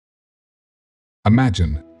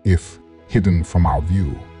Imagine if, hidden from our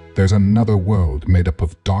view, there's another world made up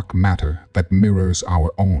of dark matter that mirrors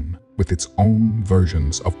our own, with its own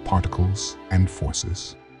versions of particles and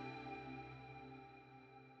forces.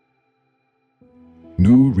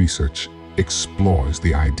 New research explores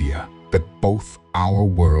the idea that both our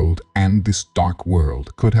world and this dark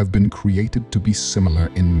world could have been created to be similar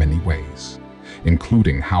in many ways,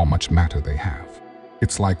 including how much matter they have.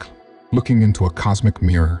 It's like looking into a cosmic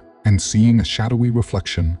mirror and seeing a shadowy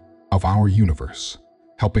reflection of our universe,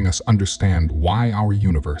 helping us understand why our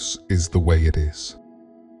universe is the way it is.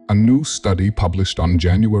 A new study published on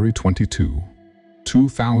January 22,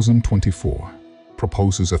 2024,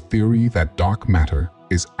 proposes a theory that dark matter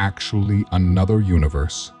is actually another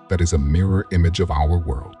universe that is a mirror image of our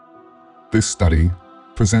world. This study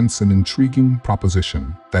presents an intriguing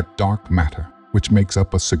proposition that dark matter, which makes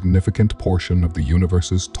up a significant portion of the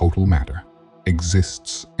universe's total matter,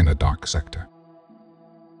 exists in a dark sector.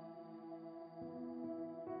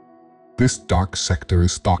 This dark sector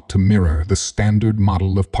is thought to mirror the standard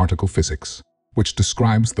model of particle physics, which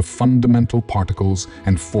describes the fundamental particles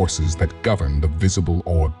and forces that govern the visible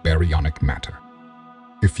or baryonic matter.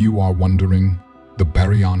 If you are wondering, the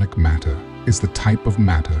baryonic matter is the type of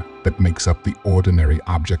matter that makes up the ordinary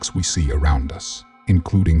objects we see around us,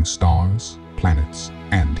 including stars, planets,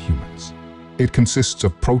 and humans. It consists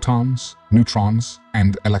of protons, neutrons,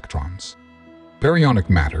 and electrons. Baryonic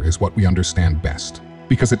matter is what we understand best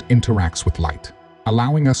because it interacts with light,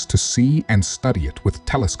 allowing us to see and study it with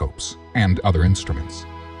telescopes and other instruments.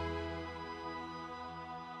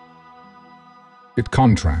 It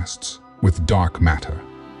contrasts with dark matter,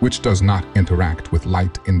 which does not interact with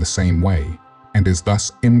light in the same way and is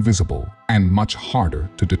thus invisible and much harder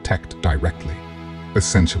to detect directly.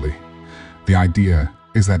 Essentially, the idea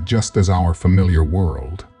is that just as our familiar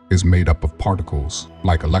world is made up of particles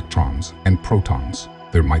like electrons and protons,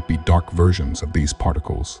 there might be dark versions of these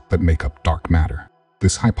particles that make up dark matter.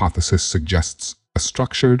 This hypothesis suggests a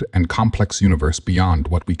structured and complex universe beyond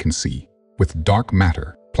what we can see, with dark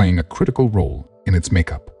matter playing a critical role in its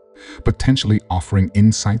makeup, potentially offering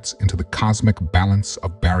insights into the cosmic balance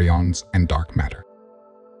of baryons and dark matter.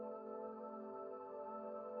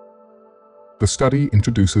 The study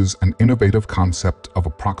introduces an innovative concept of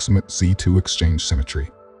approximate Z2 exchange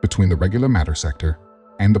symmetry between the regular matter sector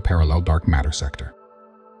and the parallel dark matter sector.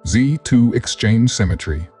 Z2 exchange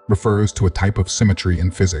symmetry refers to a type of symmetry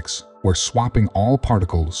in physics where swapping all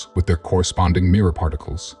particles with their corresponding mirror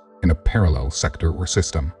particles in a parallel sector or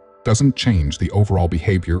system doesn't change the overall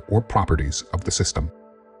behavior or properties of the system.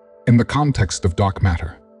 In the context of dark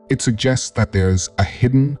matter, it suggests that there's a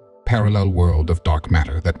hidden parallel world of dark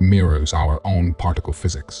matter that mirrors our own particle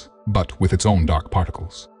physics, but with its own dark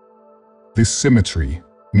particles. This symmetry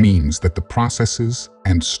means that the processes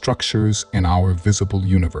and structures in our visible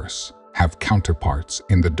universe have counterparts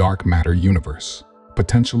in the dark matter universe,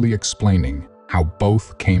 potentially explaining how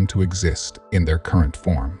both came to exist in their current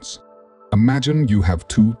forms. Imagine you have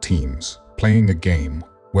two teams playing a game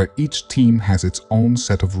where each team has its own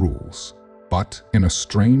set of rules, but in a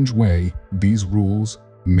strange way, these rules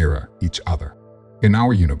mirror each other. In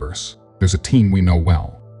our universe, there's a team we know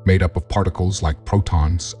well, made up of particles like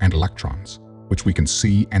protons and electrons, which we can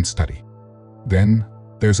see and study. Then,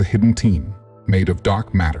 there's a hidden team made of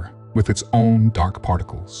dark matter with its own dark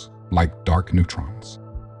particles, like dark neutrons.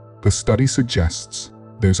 The study suggests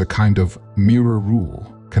there's a kind of mirror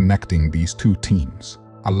rule connecting these two teams,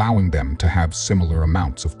 allowing them to have similar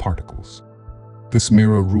amounts of particles. This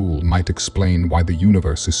mirror rule might explain why the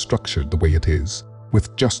universe is structured the way it is,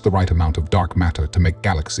 with just the right amount of dark matter to make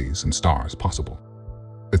galaxies and stars possible.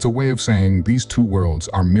 It's a way of saying these two worlds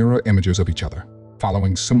are mirror images of each other,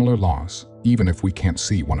 following similar laws, even if we can't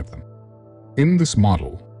see one of them. In this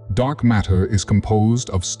model, dark matter is composed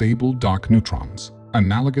of stable dark neutrons,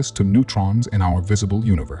 analogous to neutrons in our visible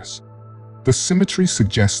universe. The symmetry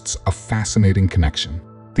suggests a fascinating connection: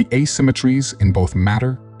 the asymmetries in both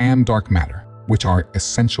matter and dark matter, which are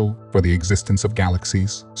essential for the existence of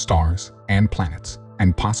galaxies, stars, and planets,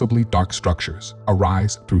 and possibly dark structures,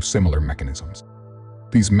 arise through similar mechanisms.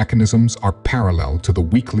 These mechanisms are parallel to the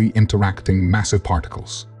weakly interacting massive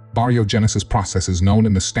particles, baryogenesis processes known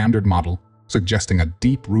in the Standard Model, suggesting a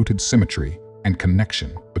deep-rooted symmetry and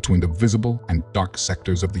connection between the visible and dark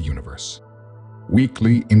sectors of the universe.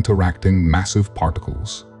 Weakly interacting massive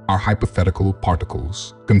particles are hypothetical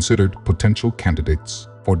particles considered potential candidates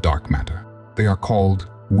for dark matter. They are called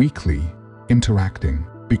weakly interacting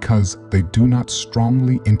because they do not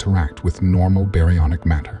strongly interact with normal baryonic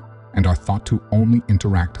matter and are thought to only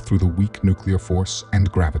interact through the weak nuclear force and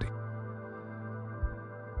gravity.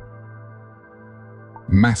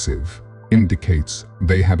 Massive indicates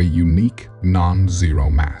they have a unique non-zero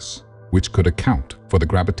mass, which could account for the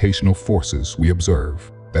gravitational forces we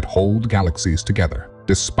observe that hold galaxies together,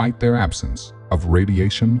 despite their absence of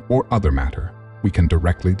radiation or other matter we can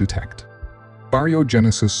directly detect.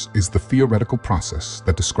 Baryogenesis is the theoretical process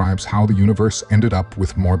that describes how the universe ended up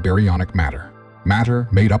with more baryonic matter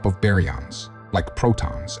made up of baryons, like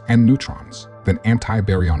protons and neutrons, than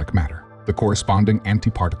anti-baryonic matter, the corresponding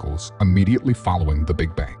antiparticles immediately following the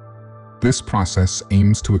Big Bang. This process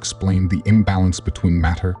aims to explain the imbalance between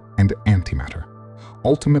matter and antimatter,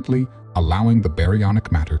 ultimately allowing the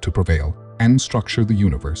baryonic matter to prevail and structure the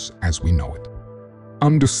universe as we know it.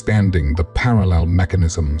 Understanding the parallel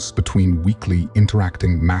mechanisms between weakly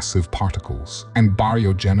interacting massive particles and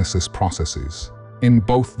baryogenesis processes in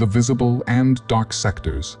both the visible and dark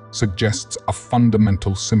sectors suggests a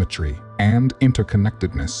fundamental symmetry and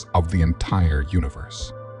interconnectedness of the entire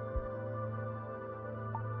universe.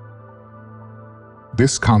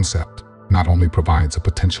 This concept not only provides a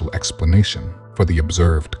potential explanation for the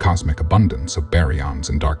observed cosmic abundance of baryons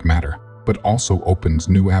and dark matter, but also opens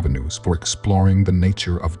new avenues for exploring the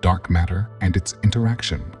nature of dark matter and its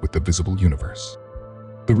interaction with the visible universe.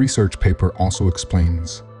 The research paper also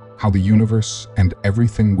explains how the universe and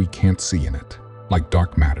everything we can't see in it, like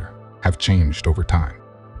dark matter, have changed over time.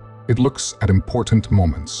 It looks at important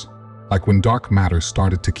moments, like when dark matter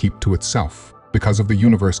started to keep to itself because of the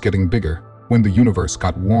universe getting bigger, when the universe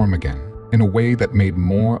got warm again, in a way that made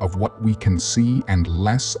more of what we can see and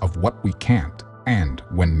less of what we can't, and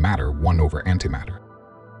when matter won over antimatter.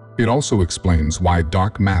 It also explains why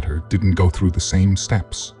dark matter didn't go through the same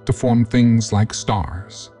steps to form things like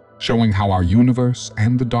stars, showing how our universe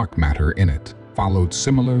and the dark matter in it followed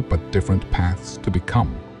similar but different paths to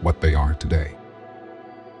become what they are today.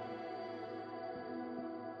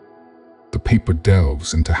 The paper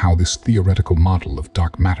delves into how this theoretical model of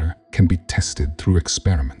dark matter can be tested through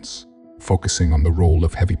experiments, focusing on the role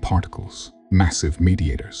of heavy particles, massive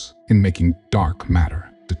mediators, in making dark matter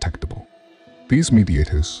detectable. These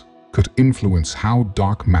mediators could influence how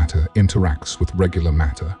dark matter interacts with regular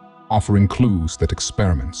matter, offering clues that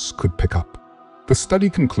experiments could pick up. The study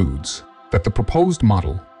concludes that the proposed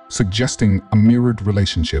model, suggesting a mirrored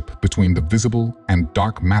relationship between the visible and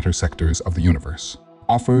dark matter sectors of the universe,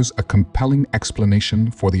 offers a compelling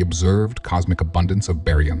explanation for the observed cosmic abundance of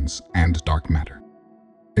baryons and dark matter.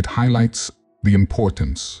 It highlights the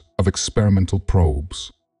importance of experimental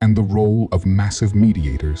probes and the role of massive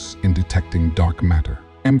mediators in detecting dark matter,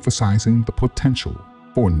 emphasizing the potential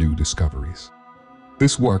for new discoveries.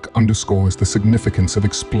 This work underscores the significance of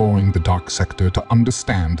exploring the dark sector to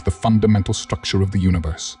understand the fundamental structure of the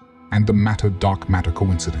universe and the matter-dark matter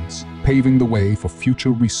coincidence, paving the way for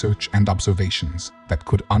future research and observations that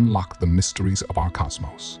could unlock the mysteries of our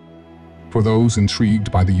cosmos. For those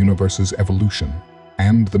intrigued by the universe's evolution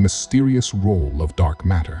and the mysterious role of dark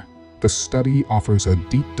matter, the study offers a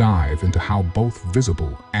deep dive into how both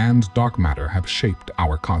visible and dark matter have shaped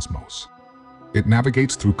our cosmos. It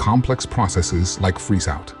navigates through complex processes like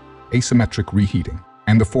freeze-out, asymmetric reheating,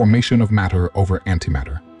 and the formation of matter over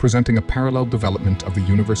antimatter, presenting a parallel development of the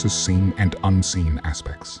universe's seen and unseen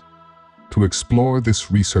aspects. To explore this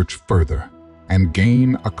research further and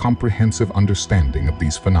gain a comprehensive understanding of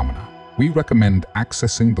these phenomena, we recommend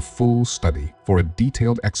accessing the full study for a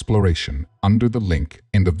detailed exploration under the link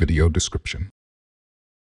in the video description.